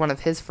that was one of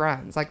his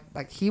friends.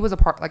 Like he was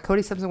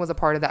Cody Simpson was a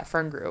part of that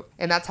friend group,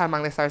 and that's how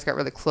Miley Cyrus got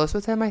really close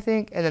with him, I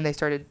think. And then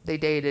they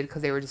dated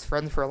because they were just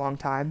friends for a long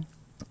time.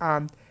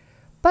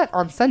 But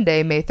on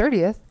Sunday, May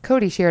 30th,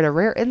 Cody shared a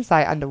rare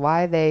insight into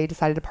why they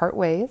decided to part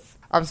ways.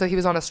 So he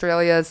was on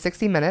Australia's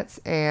 60 Minutes,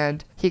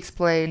 and he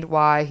explained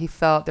why he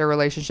felt their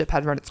relationship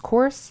had run its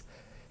course.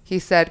 He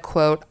said,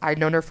 quote, "I'd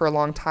known her for a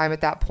long time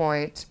at that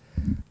point,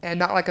 and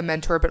not like a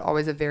mentor, but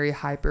always a very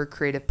hyper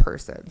creative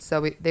person.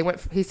 So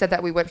he said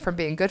that we went from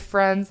being good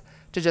friends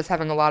to just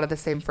having a lot of the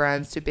same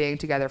friends to being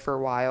together for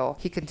a while."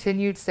 He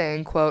continued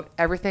saying, quote,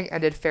 "Everything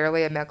ended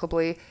fairly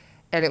amicably,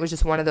 and it was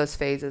just one of those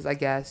phases, I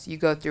guess. You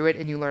go through it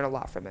and you learn a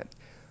lot from it."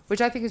 Which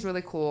I think is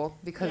really cool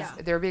because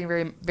they're being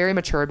very, very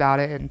mature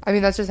about it. And I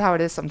mean, that's just how it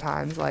is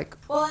sometimes. Like,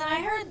 well,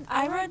 and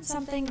I read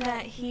something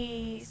that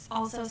he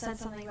also said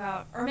something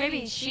about, or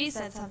maybe she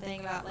said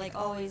something about like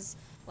always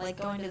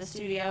like going to the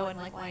studio and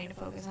like wanting to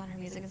focus on her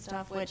music and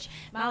stuff, which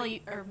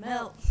Mills,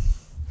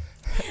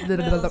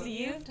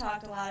 you've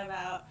talked a lot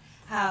about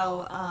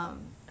how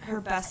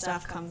her best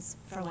stuff comes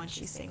from when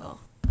she's single.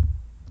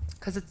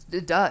 Because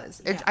it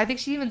does. Yeah. I think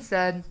she even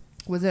said,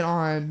 was it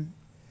on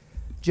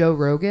Joe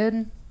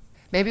Rogan?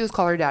 Maybe it was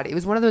Call Her Daddy. It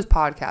was one of those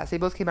podcasts. They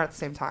both came out at the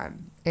same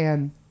time.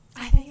 And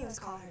I think it was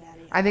Call Her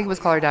Daddy. I think it was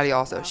Call Her Daddy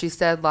also. Wow. She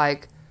said,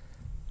 like,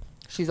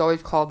 she's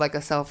always called, like,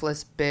 a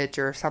selfless bitch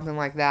or something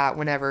like that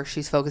whenever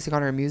she's focusing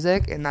on her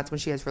music, and that's when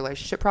she has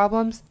relationship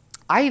problems.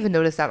 I even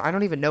noticed that. I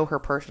don't even know her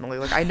personally.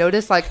 Like, I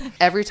noticed, like,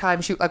 every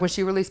time when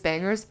she released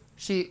Bangers,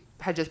 she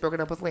had just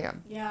broken up with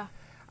Liam. Yeah.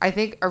 I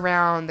think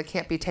around the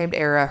Can't Be Tamed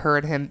era, her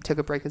and him took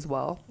a break as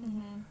well.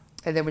 Mm-hmm.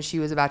 And then when she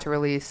was about to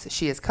release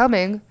She Is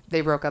Coming,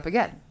 they broke up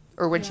again.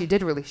 Or when she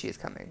did release She Is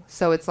Coming.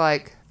 So it's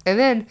like, and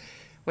then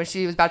when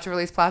she was about to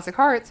release Plastic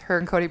Hearts, her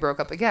and Cody broke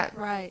up again.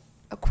 Right.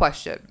 A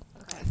question.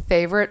 Okay.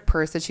 Favorite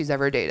person she's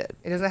ever dated?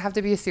 It doesn't have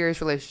to be a serious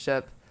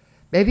relationship.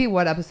 Maybe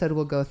one episode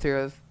we'll go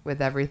through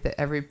with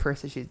every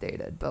person she's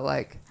dated. But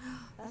like.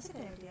 That's a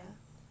good idea.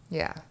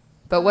 Yeah.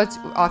 But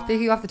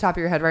thinking off the top of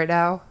your head right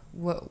now,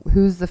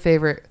 who's the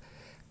favorite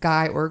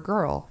guy or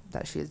girl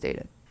that she has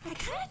dated? I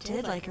kind of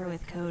did like her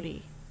with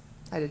Cody.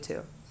 I did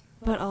too.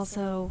 But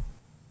also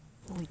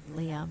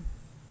Liam.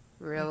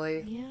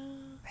 Really? Yeah.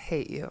 I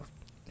hate you.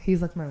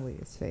 He's like my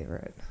least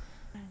favorite.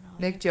 I don't know.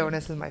 Nick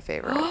Jonas is my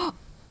favorite.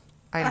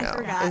 I know. I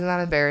forgot. Isn't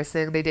that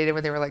embarrassing? They dated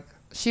when they were like,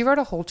 she wrote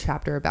a whole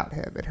chapter about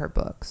him in her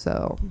book.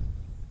 So,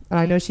 and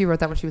I know she wrote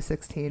that when she was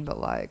 16, but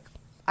like,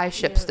 I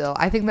ship still.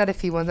 I think that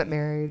if he wasn't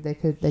married, they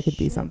could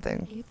be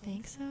something. You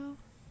think so?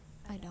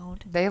 I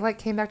don't. They like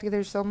came back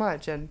together so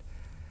much, and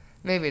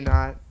maybe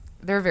not.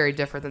 They're very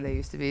different than they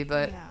used to be,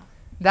 but yeah.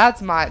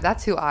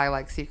 That's who I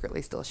like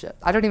secretly still ship.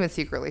 I don't even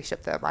secretly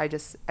ship them. I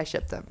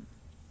ship them.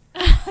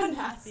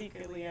 Not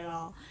secretly at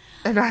all.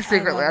 And not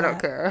secretly, I don't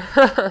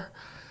care.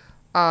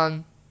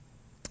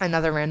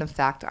 Another random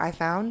fact I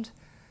found,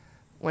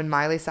 when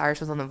Miley Cyrus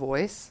was on The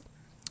Voice,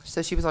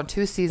 so she was on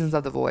 2 seasons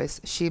of The Voice,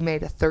 she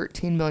made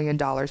 $13 million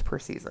per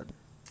season.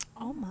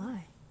 Oh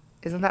my.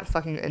 Isn't that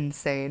fucking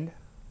insane?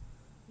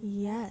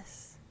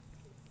 Yes.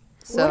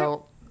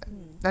 So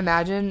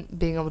imagine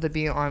being able to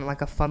be on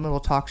like a fun little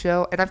talk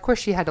show. And of course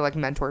she had to like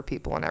mentor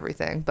people and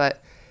everything,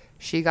 but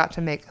she got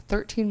to make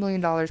 $13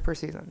 million per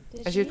season.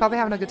 And she was probably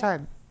having a good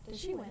time. Did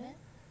she win it?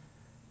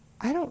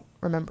 I don't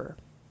remember.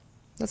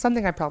 That's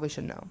something I probably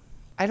should know.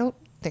 I don't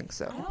think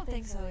so. I don't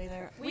think so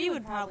either. We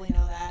would probably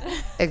know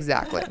that.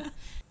 Exactly.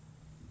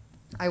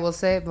 I will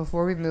say,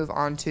 before we move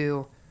on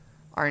to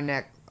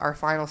our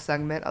final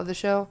segment of the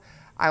show,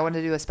 I want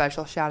to do a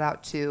special shout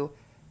out to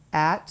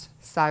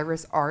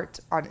 @CyrusArt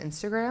on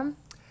Instagram.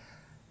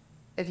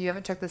 If you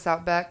haven't checked this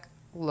out, Beck,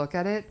 look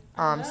at it.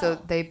 So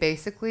they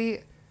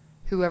basically,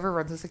 whoever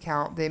runs this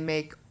account, they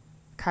make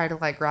kind of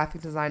like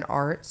graphic design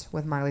art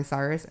with Miley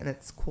Cyrus, and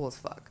it's cool as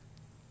fuck.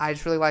 I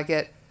just really like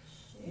it.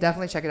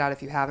 Definitely check it out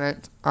if you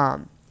haven't.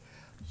 But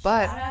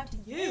shout out to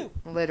you.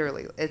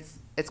 Literally,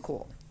 it's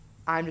cool.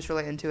 I'm just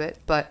really into it.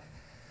 But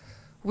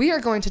we are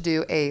going to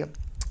do a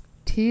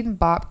Teen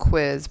Bop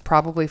quiz,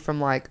 probably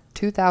from like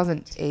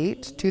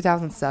 2008,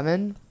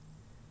 2007.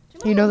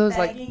 You know those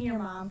like begging your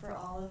mom for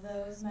all of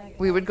those.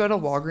 We would go to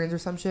Walgreens or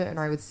some shit, and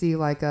I would see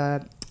like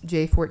a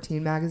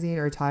J14 magazine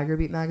or a Tiger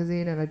Beat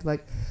magazine, and I'd be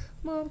like,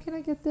 Mom, can I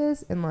get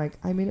this? And like,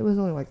 I mean, it was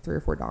only like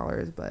 $3 or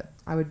 $4, but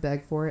I would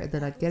beg for it, and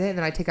then I'd get it, and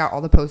then I'd take out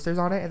all the posters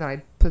on it, and then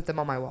I'd put them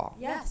on my wall.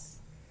 Yes.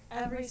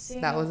 Every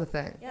single. That was a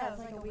thing. Yeah, it was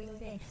like a weekly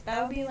thing.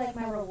 That would be like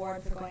my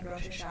reward for going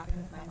grocery shopping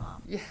with my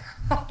mom.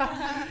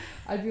 Yeah.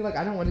 I'd be like,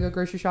 I don't want to go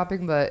grocery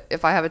shopping, but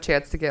if I have a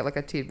chance to get like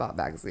a Teen Bop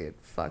magazine,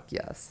 fuck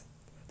yes.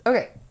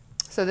 Okay,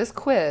 so this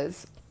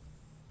quiz,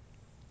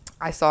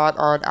 I saw it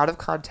on Out of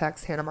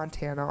Context Hannah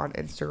Montana on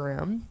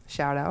Instagram.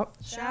 Shout out.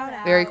 Shout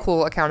out. Very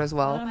cool account as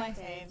well. One of my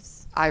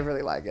faves. I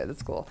really like it.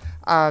 It's cool.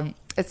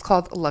 It's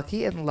called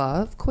Lucky in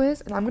Love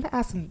quiz, and I'm going to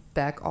ask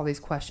Beck all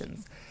these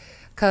questions.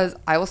 Because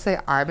I will say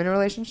I'm in a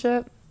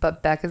relationship,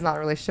 but Beck is not in a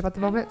relationship at the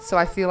moment. So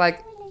I feel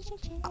like,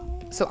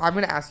 so I'm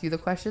going to ask you the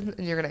questions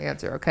and you're going to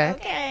answer, okay?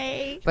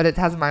 Okay. But it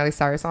has Miley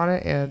Cyrus on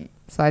it, and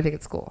so I think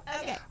it's cool.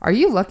 Okay. Are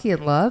you lucky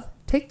in love?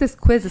 Take this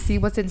quiz to see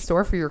what's in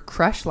store for your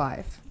crush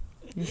life.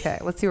 Okay,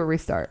 let's see where we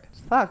start.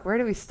 Fuck, where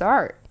do we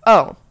start?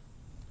 Oh,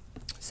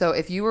 so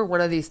if you were one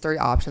of these 3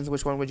 options,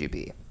 which one would you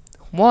be?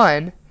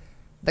 1,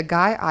 the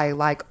guy I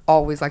like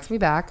always likes me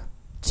back.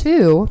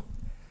 2,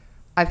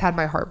 I've had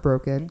my heart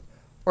broken.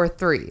 Or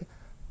 3,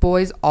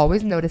 boys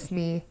always notice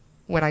me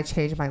when I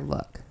change my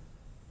look.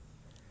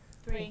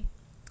 3.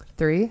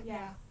 3?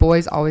 Yeah.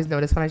 Boys always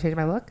notice when I change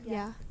my look?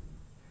 Yeah.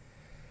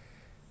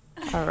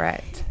 All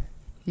right.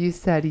 You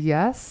said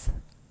yes.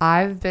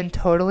 I've been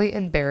totally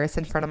embarrassed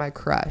in front of my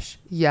crush.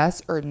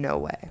 Yes or no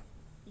way?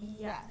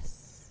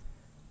 Yes.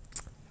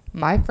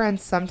 My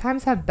friends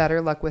sometimes have better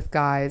luck with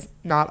guys,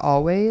 not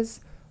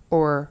always,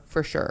 or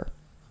for sure.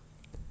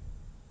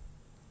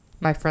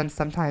 My friends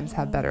sometimes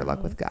have better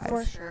luck with guys.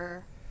 For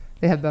sure.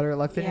 They have better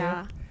luck than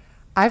you?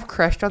 I've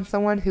crushed on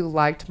someone who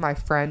liked my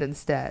friend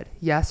instead.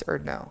 Yes or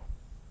no?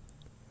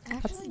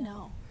 Actually,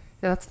 no.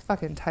 Yeah, that's a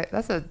fucking tight.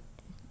 That's a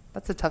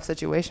tough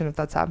situation if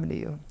that's happened to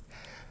you.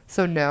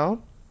 So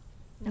no.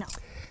 No.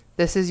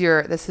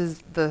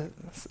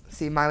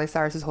 See, Miley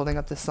Cyrus is holding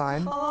up the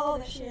sign. Oh,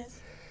 there she is.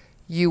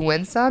 You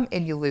win some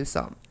and you lose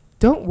some.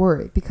 Don't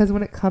worry, because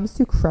when it comes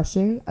to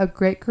crushing, a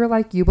great girl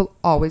like you will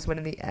always win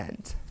in the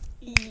end.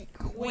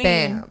 Queen.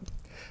 Bam.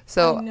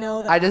 So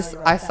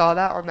I saw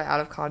that on the Out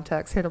of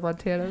Context Hannah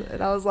Montana,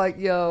 and I was like,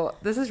 yo,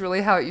 this is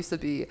really how it used to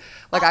be.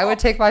 Like, I would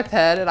take my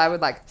pen and I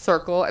would like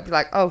circle and be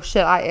like, oh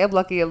shit, I am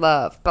lucky in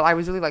love. But I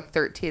was really like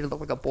 13 and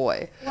looked like a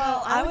boy.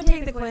 Well, I would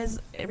take the quiz,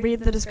 read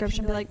the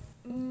description, be like,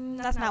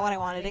 that's not what I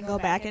wanted, and go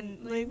back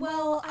and like,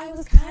 well, I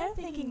was kind of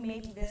thinking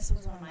maybe this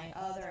was one of my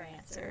other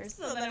answers.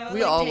 So then I was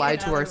we like, all take lied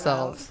to another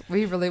ourselves. route.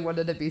 We really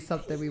wanted to be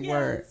something we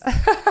weren't.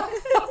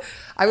 Yes.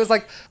 I was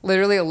like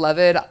literally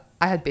 11.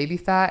 I had baby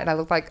fat, and I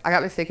looked like I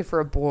got mistaken for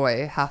a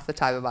boy half the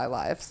time of my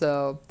life.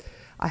 So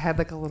I had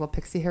like a little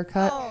pixie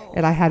haircut,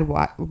 and I had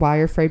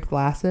wire framed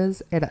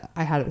glasses, and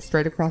I had it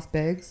straight across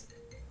bangs.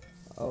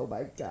 Oh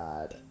my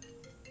god.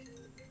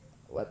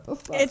 What the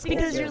fuck? It's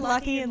because you're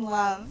lucky in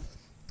love.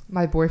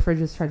 My boyfriend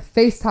just tried to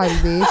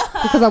FaceTime me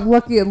because I'm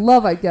lucky in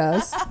love, I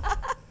guess.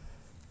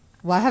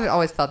 Well, I haven't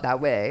always felt that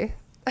way.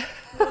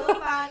 We'll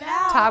find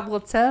out. Time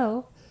will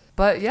tell.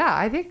 But yeah,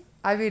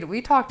 I mean,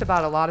 we talked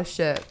about a lot of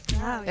shit.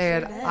 Yeah, we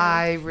And sure did.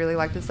 I really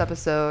liked this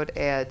episode.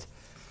 And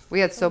we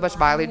had so much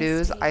Miley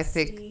news. I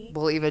think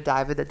we'll even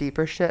dive into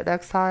deeper shit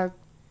next time.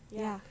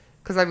 Yeah.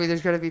 Because, I mean,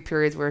 there's going to be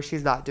periods where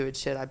she's not doing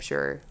shit, I'm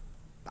sure.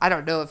 I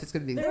don't know if it's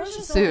going to be There was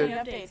just so soon.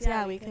 many updates.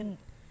 Yeah, we can.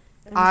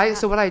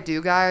 So what I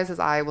do, guys, is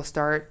I will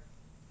start,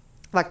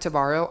 like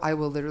tomorrow, I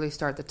will literally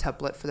start the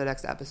template for the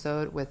next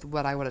episode with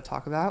what I want to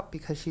talk about,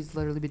 because she's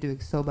literally been doing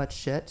so much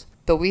shit.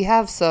 But we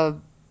have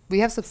some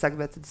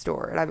segments in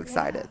store, and I'm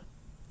excited.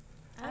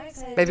 I'm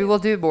excited. Maybe we'll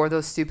do more of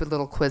those stupid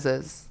little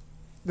quizzes.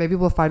 Maybe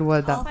we'll find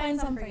one that. I'll find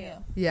some for you.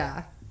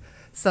 Yeah.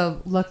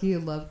 Some lucky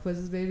and love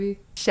quizzes, maybe.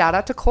 Shout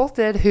out to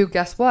Colton, who,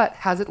 guess what,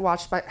 hasn't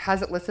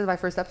listened to my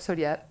first episode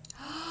yet.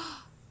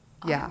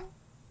 Yeah.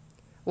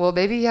 Well,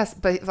 maybe yes,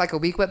 but like a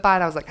week went by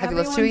and I was like, "Have you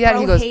listened to it yet?"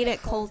 And he goes, "Hate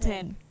it,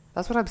 Colton."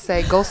 That's what I'm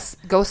saying. Go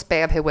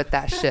spam him with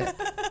that shit.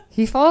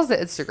 He follows the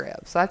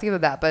Instagram, so I have to give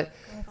him that. But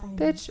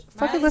bitch,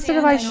 fucking listen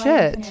to my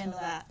shit.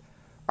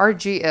 Our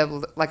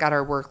GM, like at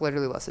our work,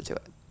 literally listened to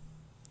it.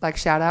 Like,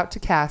 shout out to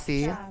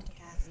Cassie.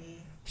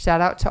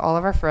 Shout out to all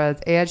of our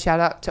friends, and shout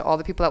out to all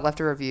the people that left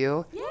a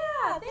review.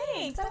 Yeah,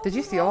 thanks. Did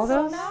you see all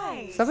those? So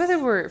nice. Some of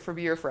them were from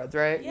your friends,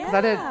 right? Yeah. Because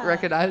I didn't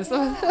recognize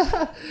them.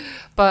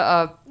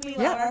 But we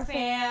love our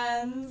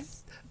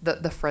fans.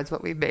 The friends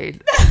what we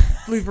made.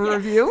 Leave a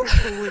review.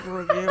 Leave a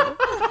review.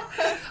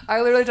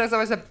 I literally texted him.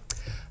 I said,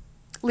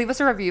 "Leave us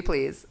a review,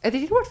 please." And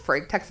did you know what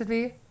Frank texted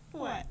me?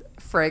 What?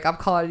 Frank, I'm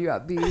calling you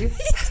out, B.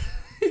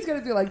 He's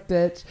gonna be like,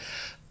 "Bitch."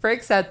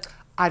 Frank said,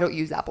 "I don't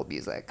use Apple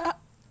Music."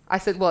 I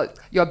said, "Well,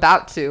 you're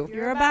about to."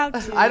 You're about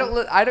to. I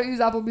don't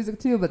use Apple Music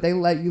too, but they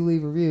let you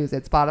leave reviews,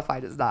 and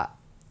Spotify does not.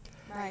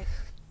 Right.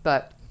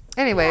 But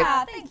anyway.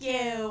 Yeah, thank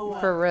you.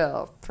 For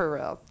real.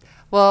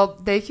 Well,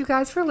 thank you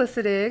guys for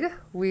listening.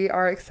 We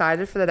are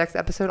excited for the next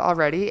episode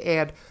already,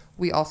 and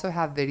we also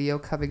have video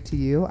coming to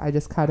you. I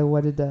just kind of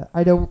wanted to.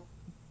 I know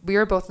we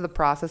are both in the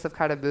process of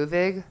kind of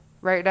moving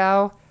right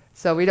now,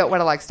 so we don't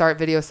want to like start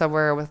video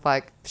somewhere with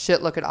like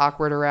shit looking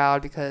awkward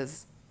around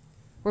because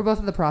we're both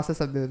in the process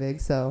of moving.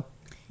 So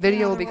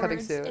video will be coming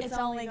soon. It's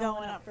only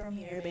going up from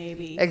here,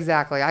 baby.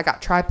 Exactly. I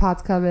got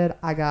tripods coming.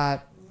 I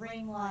got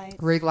ring light.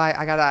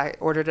 I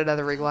ordered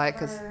another ring light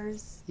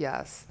because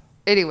yes.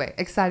 Anyway,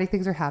 exciting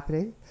things are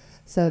happening.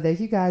 So thank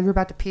you guys. We're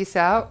about to peace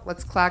out.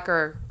 Let's clack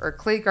or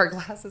clink our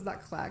glasses,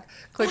 not clack.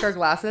 Clink our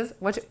glasses.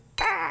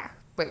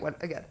 Wait,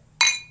 what? Again.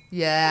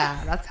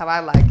 Yeah, that's how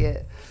I like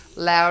it.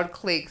 Loud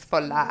clinks for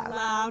life.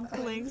 Loud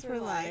clinks for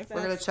life.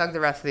 We're going to chug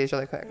the rest of these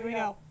really quick. Here we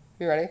go.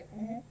 You ready?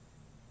 Mm-hmm.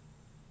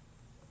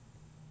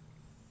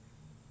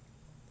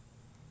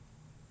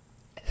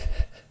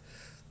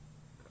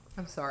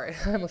 I'm sorry.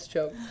 I almost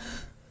choked.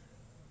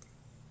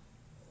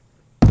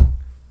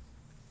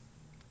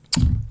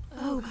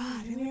 Oh,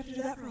 God. Do we have to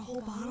do that for a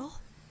whole bottle?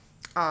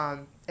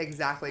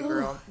 Exactly,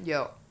 girl.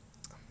 Yo.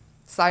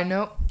 Side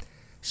note,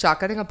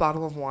 shotgunning a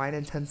bottle of wine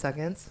in 10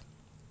 seconds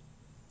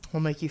will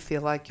make you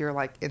feel like you're,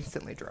 like,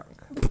 instantly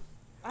drunk.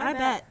 I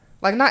bet.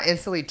 Like, not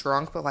instantly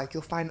drunk, but, like,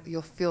 you'll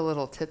feel a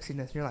little tipsiness,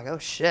 and you're like, oh,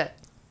 shit.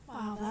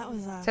 Wow, that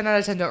was 10 out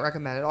of 10 don't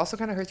recommend it. Also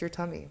kind of hurts your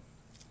tummy.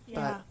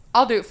 Yeah. But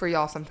I'll do it for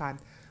y'all sometime.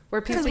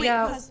 We're peacing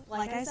out. Because,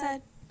 like I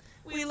said,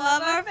 we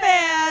love our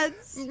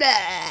fans.